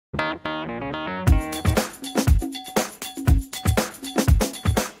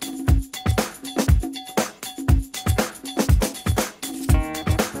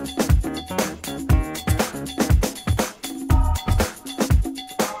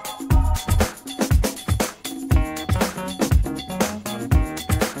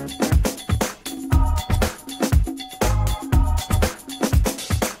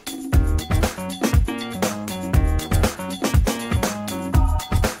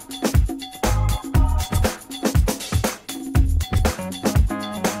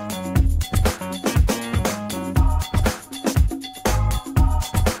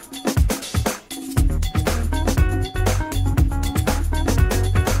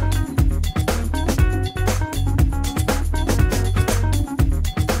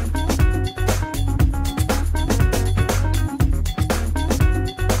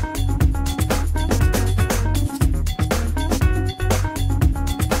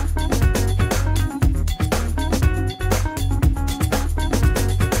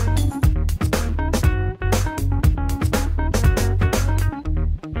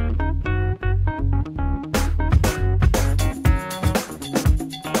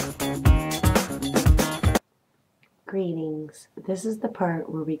Greetings. This is the part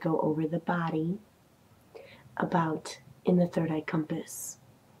where we go over the body about in the third eye compass.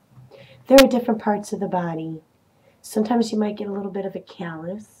 There are different parts of the body. Sometimes you might get a little bit of a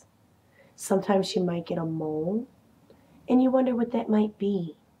callus. Sometimes you might get a mole. And you wonder what that might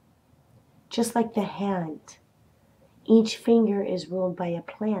be. Just like the hand, each finger is ruled by a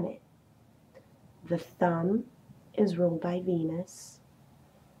planet. The thumb is ruled by Venus.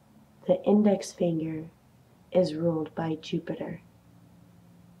 The index finger is ruled by Jupiter.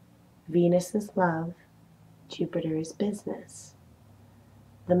 Venus is love, Jupiter is business.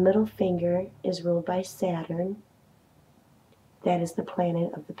 The middle finger is ruled by Saturn. That is the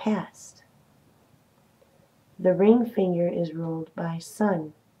planet of the past. The ring finger is ruled by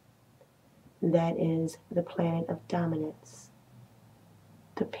Sun. That is the planet of dominance.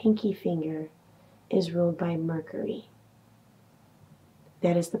 The pinky finger is ruled by Mercury.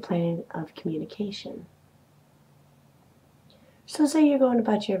 That is the planet of communication. So say you're going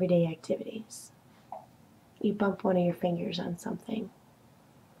about your everyday activities. You bump one of your fingers on something.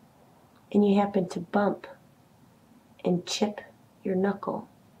 And you happen to bump and chip your knuckle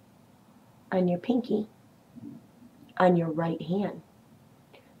on your pinky, on your right hand.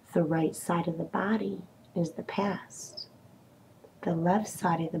 The right side of the body is the past. The left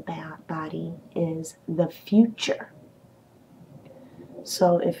side of the body is the future.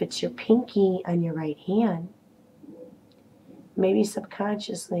 So if it's your pinky on your right hand, maybe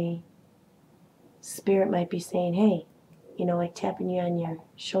subconsciously, spirit might be saying, hey, like tapping you on your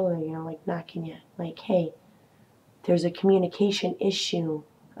shoulder, like knocking you, like, hey, there's a communication issue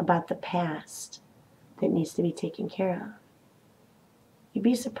about the past that needs to be taken care of. You'd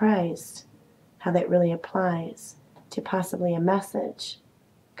be surprised how that really applies to possibly a message,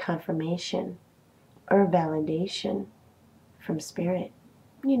 confirmation, or validation from spirit.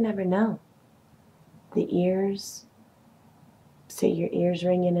 You never know. The ears, say your ears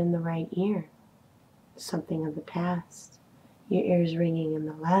ringing in the right ear, something of the past. Your ears ringing in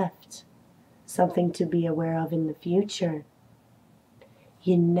the left, something to be aware of in the future.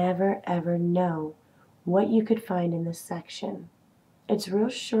 You never ever know what you could find in this section. It's real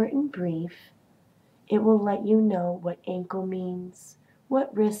short and brief. It will let you know what ankle means,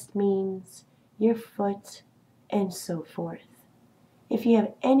 what wrist means, your foot, and so forth. If you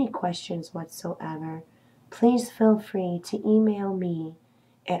have any questions whatsoever, please feel free to email me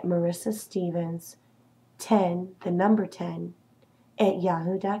at marissastevens10 at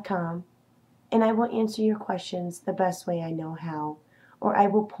yahoo.com, and I will answer your questions the best way I know how, or I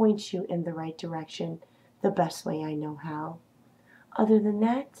will point you in the right direction the best way I know how. Other than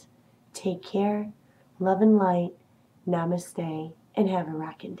that, take care, love and light, namaste, and have a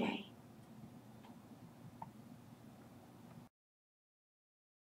rockin' day.